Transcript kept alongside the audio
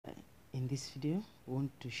In this video, we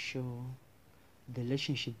want to show the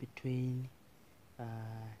relationship between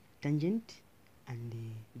tangent and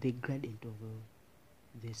the gradient of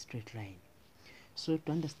the straight line. So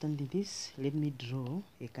to understand this, let me draw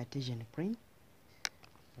a Cartesian plane.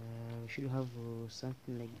 We should have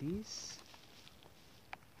something like this.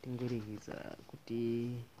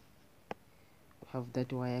 We have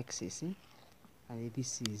that y-axis and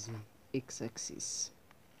this is x-axis.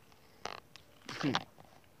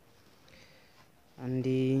 And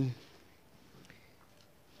a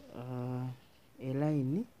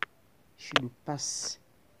line should pass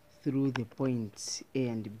through the points A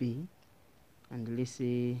and B, and let's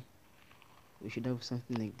say we should have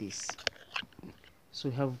something like this. So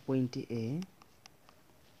we have point A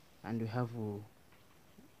and we have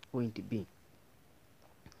point B.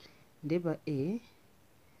 By A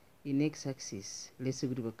in x-axis, let's say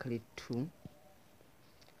we call it 2,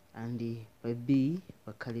 and by B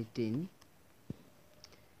we call it 10,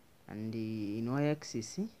 and in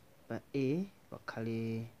y-axis by A we call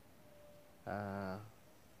it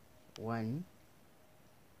 1,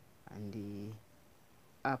 and the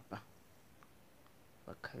upper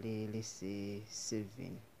we call it, let's say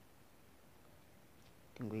 7.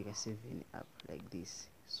 We got 7 up like this.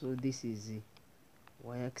 So this is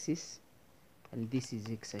y-axis and this is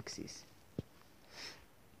x-axis.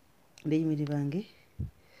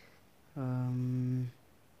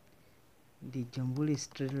 The jambule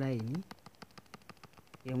straight line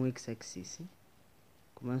yamu x-axis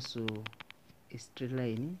kumaso a straight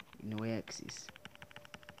line in y-axis.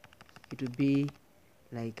 It will be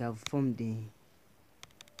like I've formed a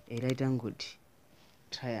right-angled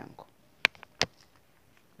triangle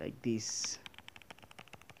like this.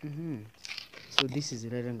 So this is a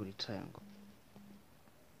right-angled triangle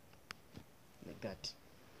like that.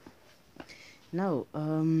 Now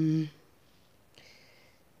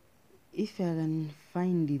if I can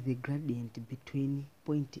find the gradient between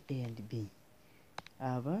point A and B,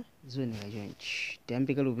 aba zone yonch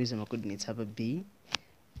tiambika lupeza ma coordinates hapa B.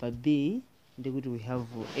 By B we have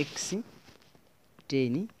x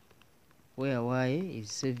 10 where y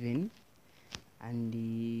is 7, and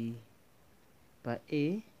by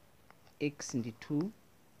A x and 2,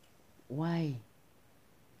 y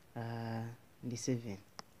and 7,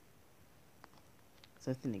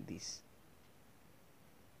 something like this.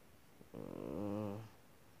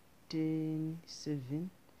 10 7,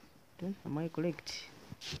 am I correct?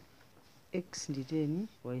 X and 10,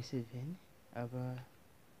 y 7,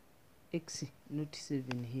 x not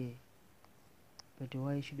 7 here, but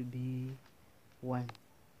y should be 1.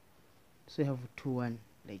 So you have 2 1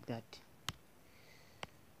 like that.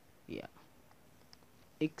 Yeah,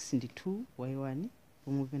 x and 2, y 1,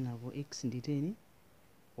 x and 10,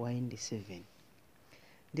 y and 7.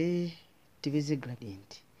 The divisive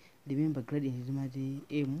gradient. Remember, gradient is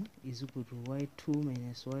m is equal to y2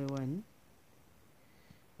 minus y1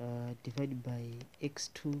 divided by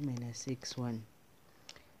x2 minus x1.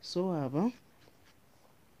 So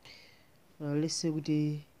let's say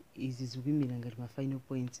we is winning at my final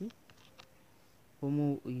points.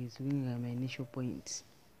 Homo is winning at my initial points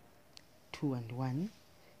 2 and 1.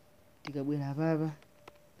 Tikabwera baba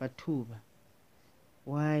pa 2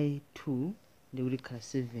 y2 they will call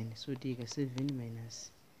 7. So take 7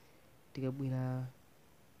 minus tikabwera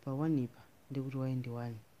pa 1 ipa they will y and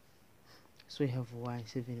 1. So you have 1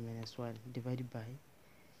 7 minus 1 divided by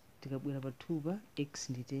tikabwera pa 2 x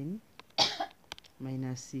and 10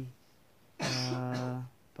 minus pa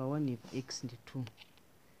 1 ipa x and 2.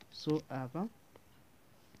 So apa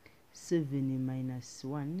 7 minus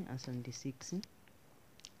 1 answer 6,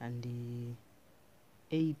 and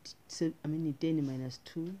 8 10 minus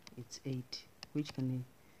 2 it's 8, which can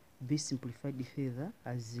be simplified further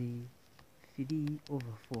as 3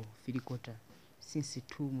 over 4, 3 quarter, since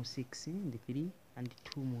 2 more 6 and 3 and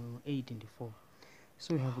 2 more 8 and 4.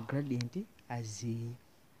 So we have a gradient as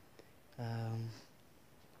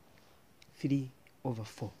 3 over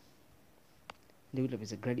 4. There will be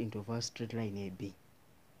a gradient of our straight line AB,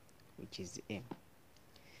 which is M.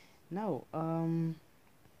 Now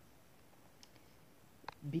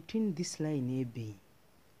between this line AB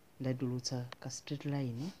that will a straight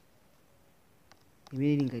line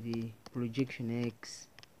meaning the projection X,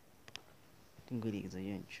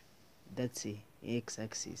 that's a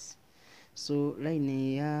x-axis. So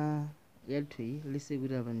line let's say we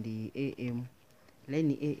have the AM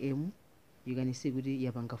line AM, you can see we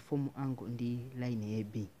have a form angle in the line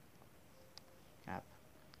AB up.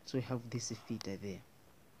 So we have this theta there.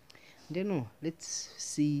 Then let's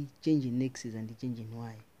see change in x's and change in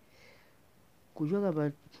y. Kuchoka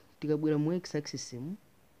pa tikabwera mu x axis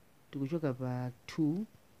tikuchoka pa 2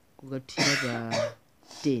 kukathira pa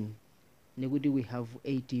 10 nekuti we have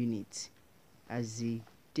 8 units as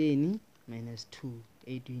 10 minus 2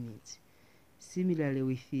 8 units. Similarly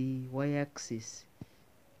with the y-axis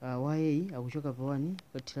y akuchoka pa 1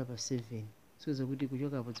 kukathira pa 7 so zakuti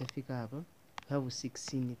kuchoka apo zafika apa we have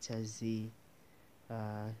 6 units as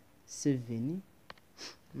 7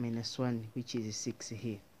 minus 1 which is 6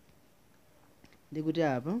 here. Ndikuti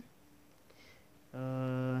apa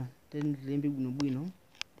then lembe bwino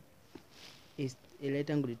is a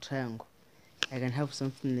rectangle triangle. I can have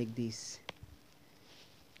something like this.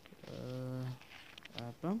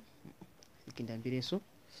 Apa ikindambireso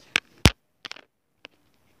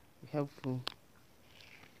we have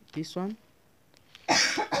this one.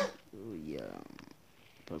 Oh yeah,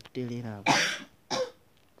 pakutelera apa.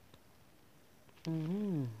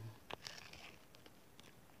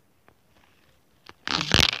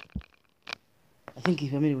 I think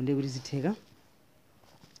if I'm able to zitheka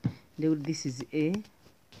this is A,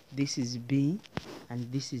 this is B,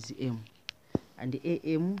 and this is M, and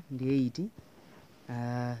AM the 8,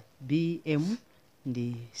 BM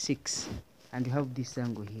the 6, and you have this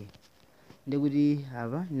angle here. They would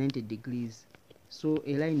have 90 degrees. So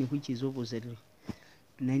a line which is opposite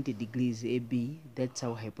 90 degrees AB, that's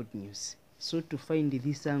our hypotenuse. So to find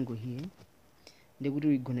this angle here,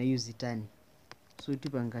 we're gonna use the tan. So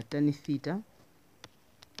tipanga tan theta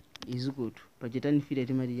is equal to tan theta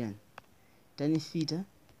timati tan theta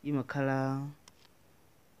imakhala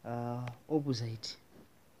opposite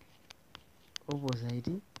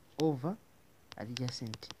over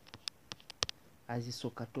adjacent as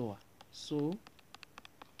SOHCAHTOA. So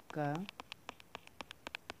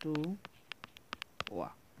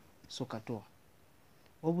SOHCAHTOA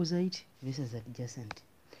opposite versus adjacent.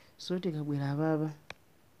 So tikabwera ababa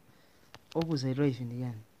opposite right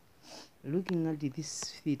and looking at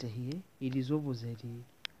this theta here, it is opposite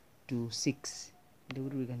to 6.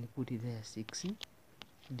 We can put it there 6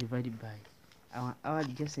 divided by our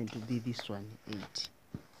adjacent to be this one 8,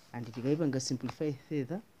 and tikaipa simplify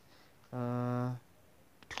further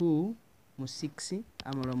 2 mu 6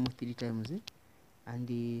 amalo mu 3 times and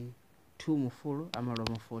 2 mu 4 amalo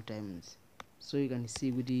mu 4 times. So you can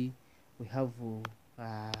see we have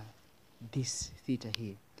this theta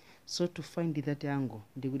here. So to find that angle,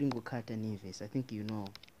 they wouldn't go cut an inverse. I think you know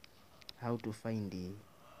how to find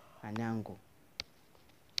an angle.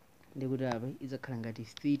 They would have is a kalangati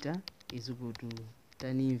theta is equal to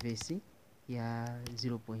tan inverse ya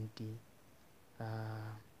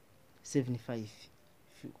 0.75.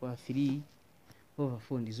 3 over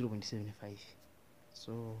 4 is 0.75.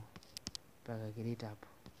 So get it up.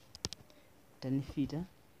 Tan theta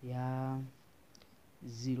ya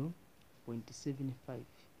 0.75.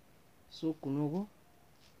 So kunogo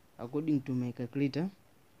according to my calculator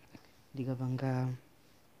ndikapanga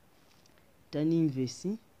tan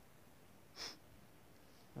inverse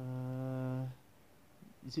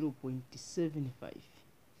 0.75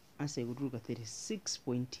 answer ikutuluka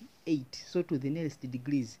 36.8. so to the nearest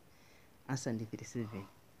degrees answer ndi 37.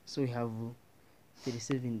 So we have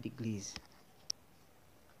 37 degrees,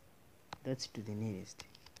 that's to the nearest.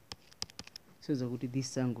 So zakuti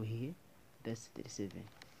this angle here, that's 37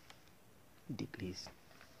 degrees.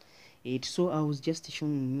 So I was just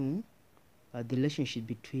showing you the relationship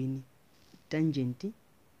between tangent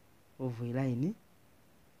of a line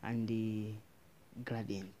and the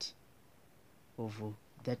gradient of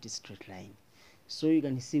that straight line. So you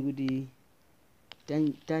can see with the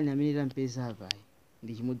tan amene tampeza apa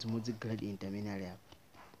ndi chimodzimodzi gradient amene ali apa.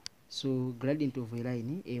 So gradient of a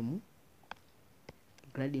line M,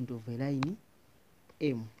 gradient of a line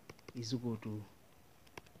M is equal to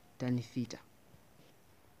tan theta.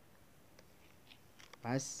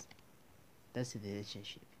 That's the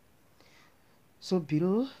relationship. So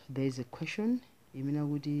below there is a question.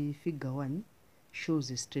 Figure 1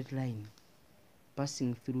 shows a straight line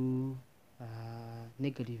passing through -1,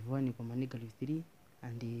 -3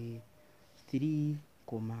 and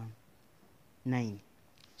 3,9.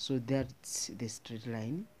 So that's the straight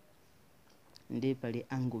line. And pali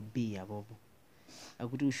angle B above.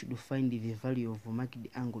 We should find the value of marked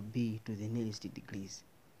angle B to the nearest degrees.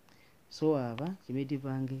 So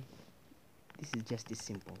this is just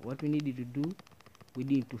simple. What we need to do, we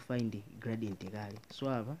need to find the gradient. So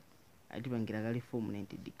atipangira form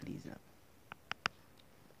 90 degrees up.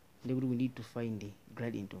 Then we need to find the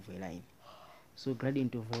gradient of a line. So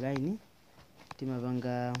gradient of a line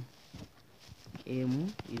timapanga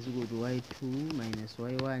M is equal to y2 minus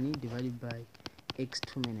y1 divided by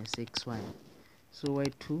x2 minus x1. So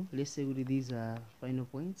y2, let's say these are final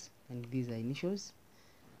points and these are initials.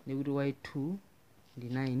 Then y2 ndi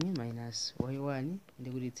 9 minus y1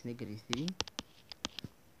 ndikuti it's negative 3,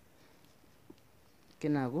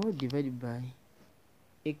 kenako divided by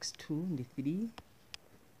x2 ndi 3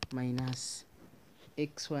 minus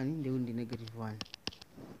x1 ndikuti ndi negative 1,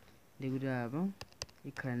 ndikuti apa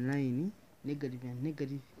ikhala 9 negative and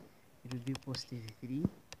negative it will be positive 3,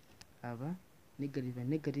 apa negative and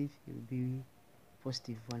negative it will be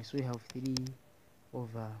positive 1, so we have 3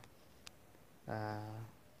 over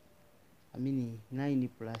 9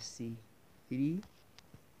 plus 3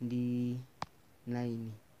 ndi 9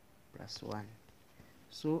 plus 1,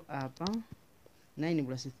 so apa 9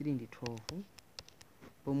 plus 3 ndi 12,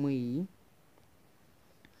 pomwe iyi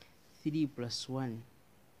 3 plus 1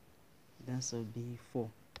 the answer will be 4,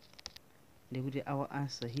 ndikuti our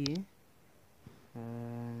answer here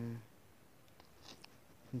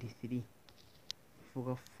ndi 3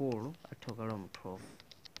 chifukwa 4 athoka mu 12,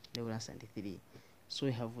 ndikuti answer ndi 3. So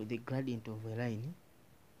we have the gradient of a line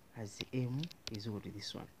as m is equal to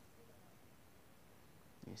this one.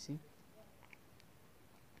 You see?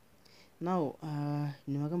 Now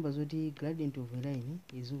nimakamba zoti gradient of a line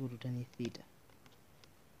is equal to tan theta,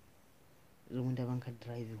 zomwe ndapanga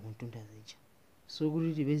drive kuntunda zija. So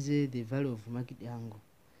kuti tipeze the value of marked angle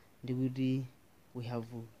ndikuti we have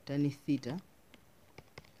tan theta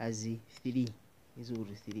as 3 is equal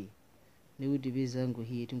to 3, ndikuti tipeze angle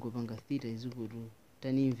here tingopanga theta is equal to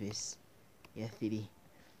tan inverse ya 3.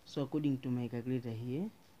 So according to my calculator here,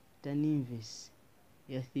 tan inverse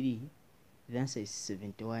ya 3, the answer is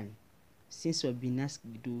 71. Since we have been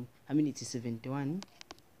asked to, it's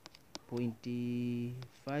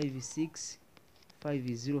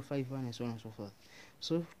 71.565051 and so on and so forth.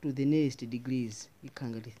 So to the nearest degrees,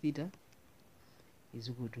 ikangati theta is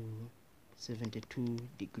equal to 72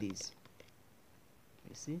 degrees.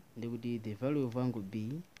 You see, the value of angle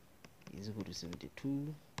B is equal to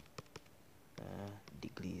 72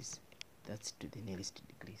 degrees. That's to the nearest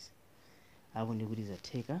degrees. Hapo ndikuti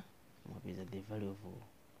zateka mwapeza the value of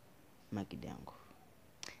marked angle.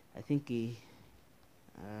 I think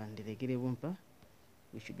ndilekere pompa.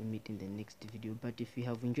 We should meet in the next video, but if you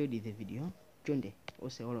have enjoyed the video, chonde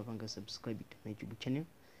also all of you subscribe to my YouTube channel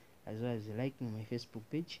as well as liking my Facebook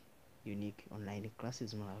page, Unique Online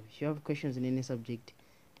Classes. If you have questions in any subject,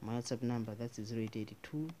 my WhatsApp number that's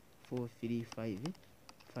 0882 435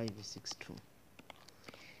 562.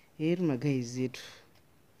 Here my guys,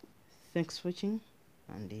 thanks for watching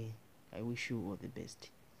and I wish you all the best.